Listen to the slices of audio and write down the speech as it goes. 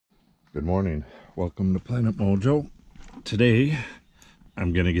Good morning. Welcome to Planet Mojo. Today,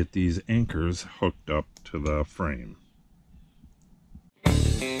 I'm going to get these anchors hooked up to the frame. I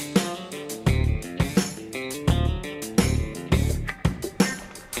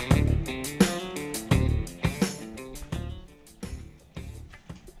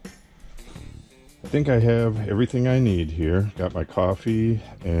think I have everything I need here. Got my coffee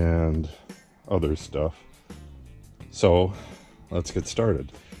and other stuff. So, let's get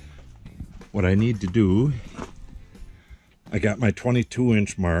started. What I need to do, I got my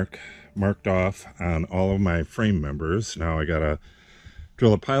 22-inch marked off on all of my frame members. Now I gotta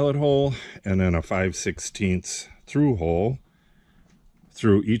drill a pilot hole and then a 5/16 through hole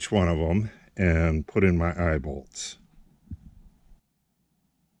through each one of them and put in my eye bolts.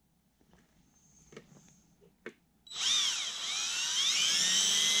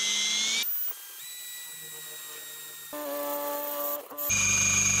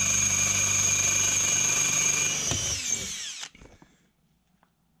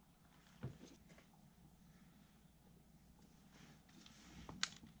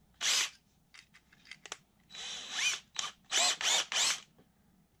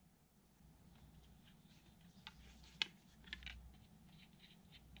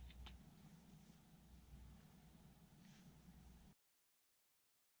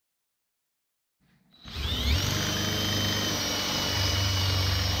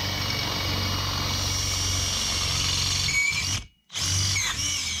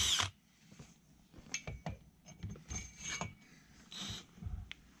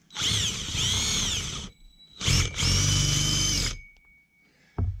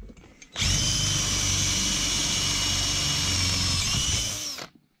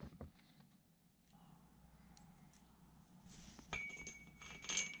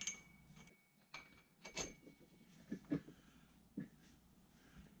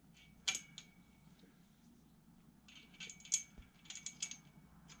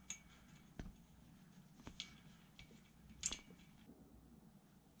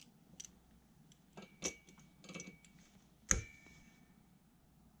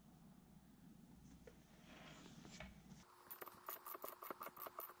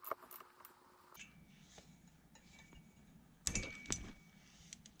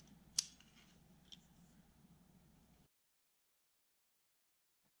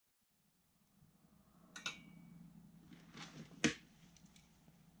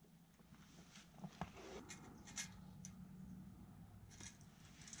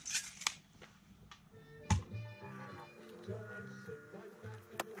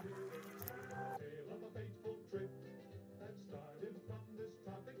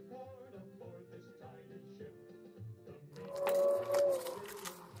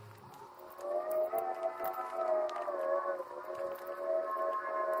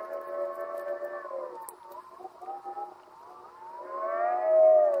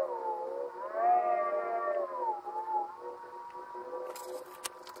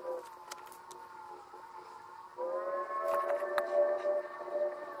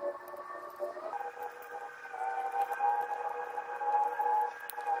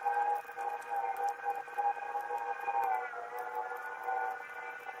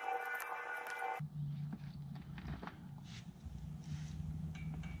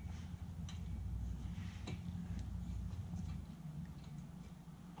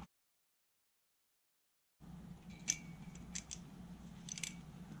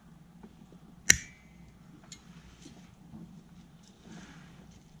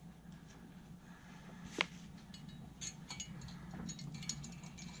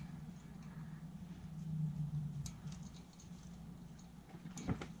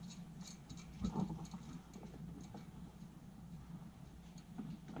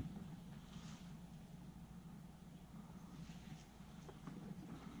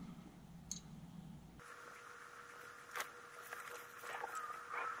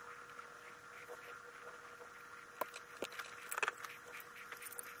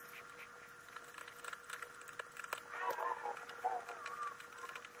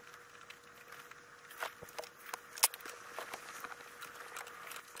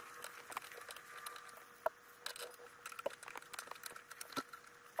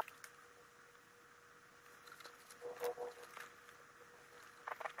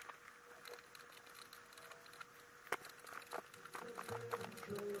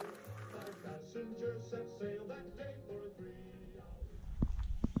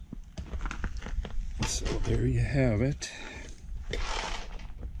 So there you have it.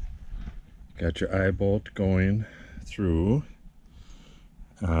 Got your eye bolt going through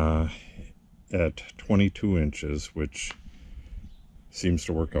at 22 inches, which Seems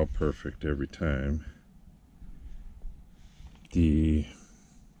to work out perfect every time. The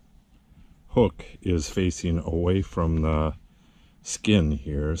hook is facing away from the skin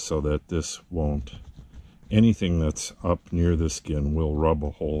here so that this won't, anything that's up near the skin will rub a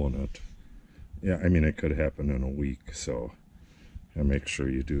hole in it. Yeah, I mean, it could happen in a week, so I make sure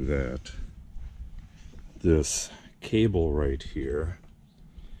you do that. This cable right here,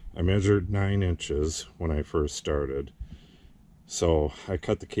 I measured 9 inches when I first started, so I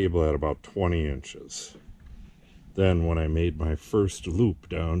cut the cable at about 20 inches. Then when I made my first loop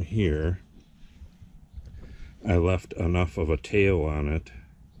down here, I left enough of a tail on it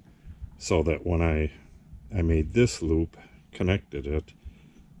so that when I made this loop, connected it,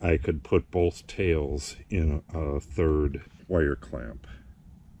 I could put both tails in a third wire clamp.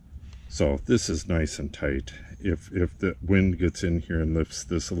 So this is nice and tight. If the wind gets in here and lifts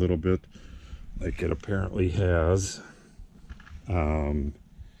this a little bit, like it apparently has,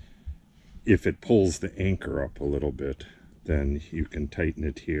 if it pulls the anchor up a little bit, then you can tighten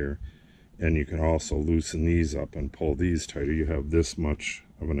it here. And you can also loosen these up and pull these tighter. You have this much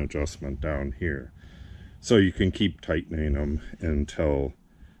of an adjustment down here. So you can keep tightening them until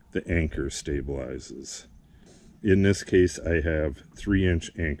the anchor stabilizes. In this case, I have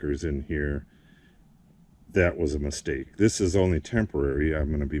 3-inch anchors in here. That was a mistake. This is only temporary. I'm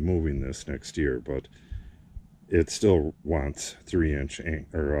going to be moving this next year, but it still wants 3-inch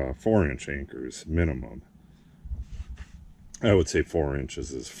or 4-inch anchors minimum. I would say 4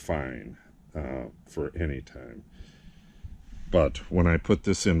 inches is fine for any time. But when I put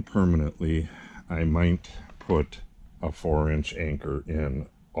this in permanently, I might put a 4-inch anchor in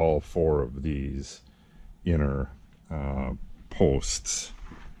all 4 of these inner posts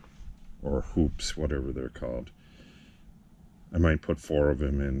or hoops, whatever they're called. I might put 4 of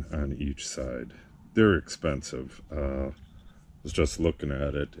them in on each side. They're expensive. I was just looking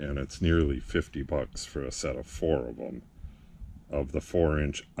at it, and it's nearly $50 for a set of 4 of them. Of the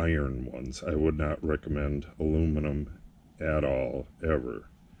 4-inch iron ones. I would not recommend aluminum at all, ever.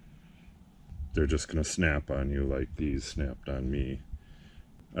 They're just going to snap on you like these snapped on me.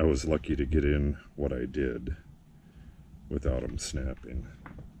 I was lucky to get in what I did without them snapping.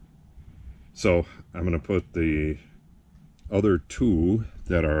 So I'm going to put the other 2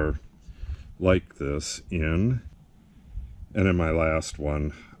 that are like this in, and in my last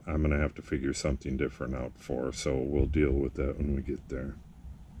one I'm going to have to figure something different out for, so we'll deal with that when we get there.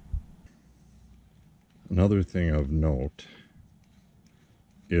 Another thing of note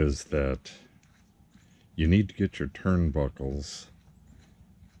is that you need to get your turnbuckles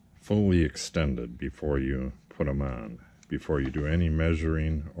fully extended before you put them on, before you do any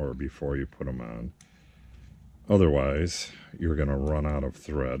measuring or before you put them on. Otherwise, you're going to run out of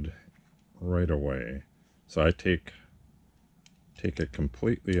thread right away. So I take it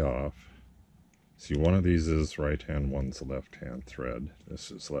completely off. See, one of these is right hand, one's left hand thread. This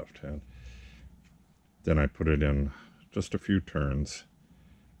is left hand. Then I put it in just a few turns,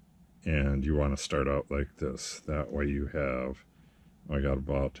 and you want to start out like this. That way you have, I got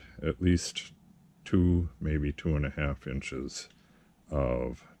about at least 2, maybe 2.5 inches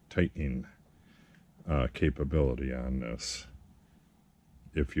of tightening capability on this.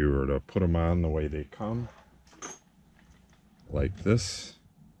 If you were to put them on the way they come, like this,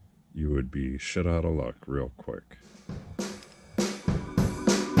 you would be shit out of luck real quick.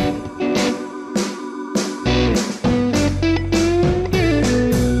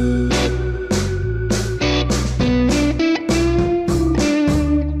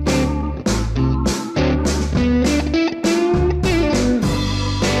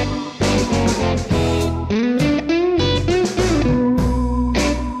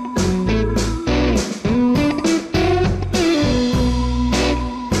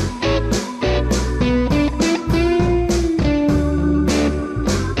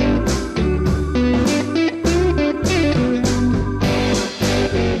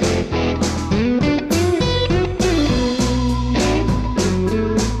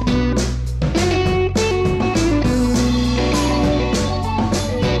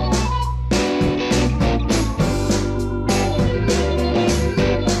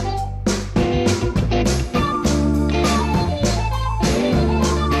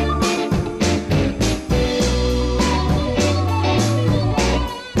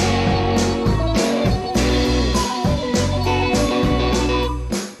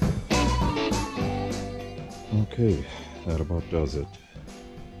 Okay, that about does it.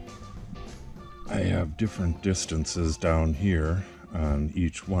 I have different distances down here on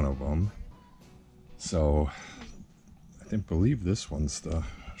each one of them. So I believe this one's the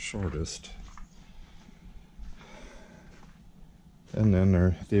shortest. And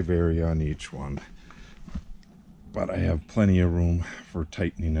then they vary on each one. But I have plenty of room for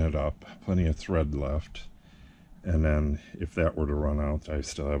tightening it up, plenty of thread left. And then if that were to run out, I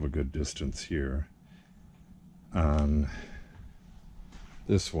still have a good distance here. On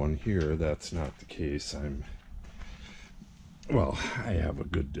this one here, that's not the case. Well, I have a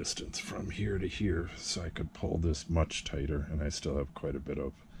good distance from here to here, so I could pull this much tighter, and I still have quite a bit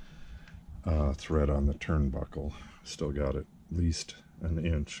of thread on the turnbuckle. Still got at least an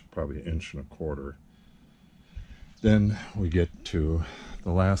inch, probably an inch and a quarter. Then we get to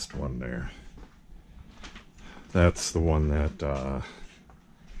the last one there. That's the one that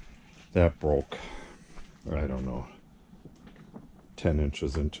broke, I don't know, 10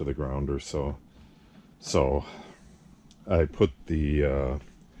 inches into the ground or so. So I put the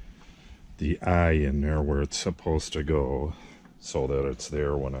eye in there where it's supposed to go, so that it's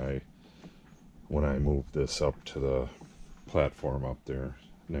there when I move this up to the platform up there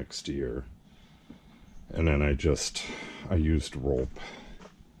next year. And then I used rope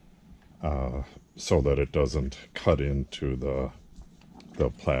so that it doesn't cut into the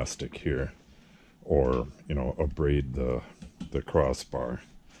plastic here, or abrade the crossbar.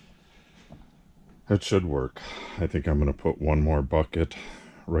 That should work. I think I'm going to put one more bucket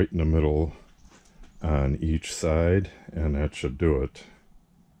right in the middle on each side, and that should do it.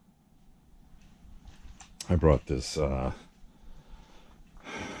 I brought this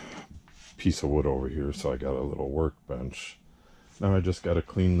piece of wood over here, so I got a little workbench. Now I just got to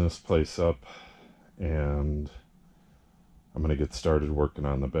clean this place up, and I'm going to get started working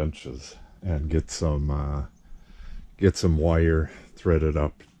on the benches and get some wire threaded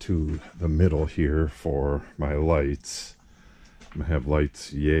up to the middle here for my lights. I'm going to have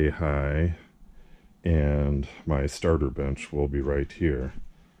lights yay high, and my starter bench will be right here.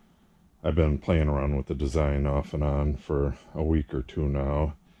 I've been playing around with the design off and on for a week or two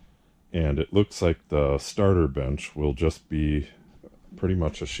now, and it looks like the starter bench will just be pretty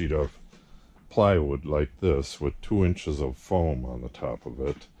much a sheet of plywood like this with 2 inches of foam on the top of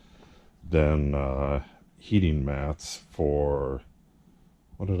it. Then heating mats for,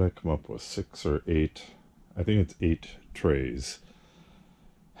 what did I come up with, 6 or 8, I think it's 8 trays.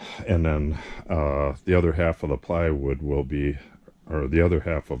 And then the other half of the plywood will be, or the other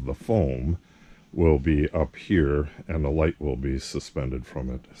half of the foam will be up here, and the light will be suspended from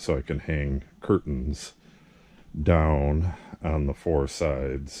it, so I can hang curtains down on the 4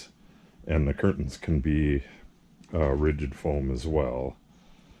 sides, and the curtains can be rigid foam as well.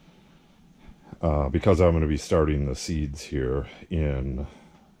 Because I'm going to be starting the seeds here in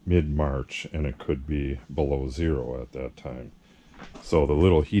mid-March, and it could be below 0 at that time. So the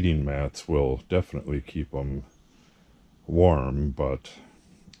little heating mats will definitely keep them warm, but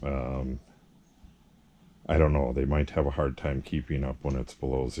I don't know, they might have a hard time keeping up when it's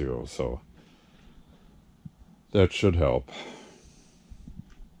below 0, so that should help.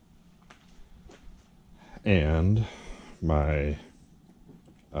 And my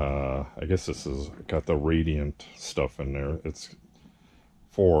I guess this is got the radiant stuff in there. It's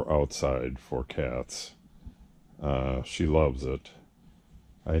for outside for cats. She loves it.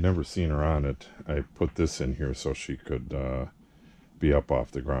 I never seen her on it. I put this in here so she could be up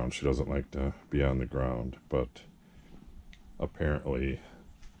off the ground. She doesn't like to be on the ground, but apparently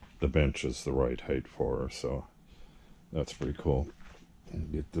the bench is the right height for her, so that's pretty cool.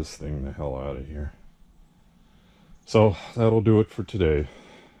 Get this thing the hell out of here. So that'll do it for today.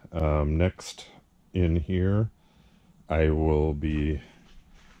 Next in here, I will be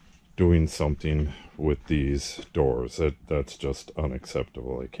doing something with these doors. That's just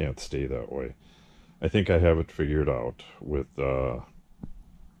unacceptable. It can't stay that way. I think I have it figured out with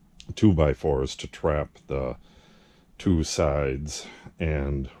 2x4s to trap the 2 sides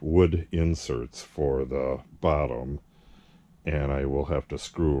and wood inserts for the bottom, and I will have to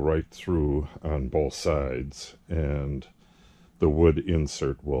screw right through on both sides, and the wood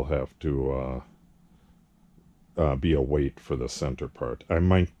insert will have to be a weight for the center part. I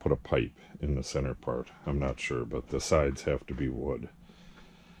might put a pipe in the center part, I'm not sure, but the sides have to be wood.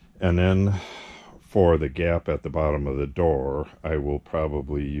 And then for the gap at the bottom of the door, I will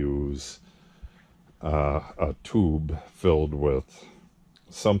probably use a tube filled with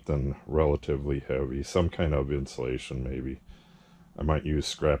something relatively heavy, some kind of insulation maybe. I might use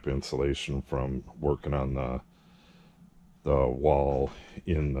scrap insulation from working on the wall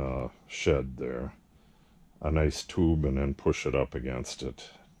in the shed there. A nice tube, and then push it up against it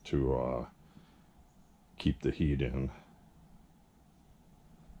to keep the heat in.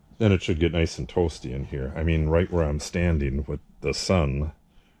 Then it should get nice and toasty in here. I mean, right where I'm standing with the sun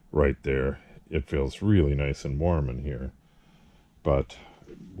right there, it feels really nice and warm in here. But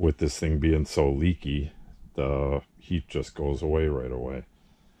with this thing being so leaky, the heat just goes away right away.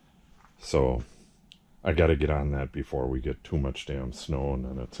 So I got to get on that before we get too much damn snow, and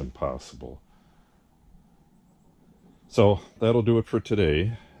then it's impossible. So that'll do it for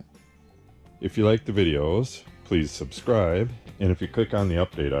today. If you like the videos, please subscribe, and if you click on the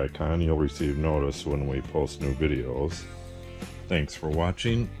update icon, you'll receive notice when we post new videos. Thanks for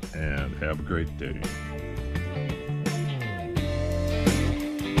watching, and have a great day.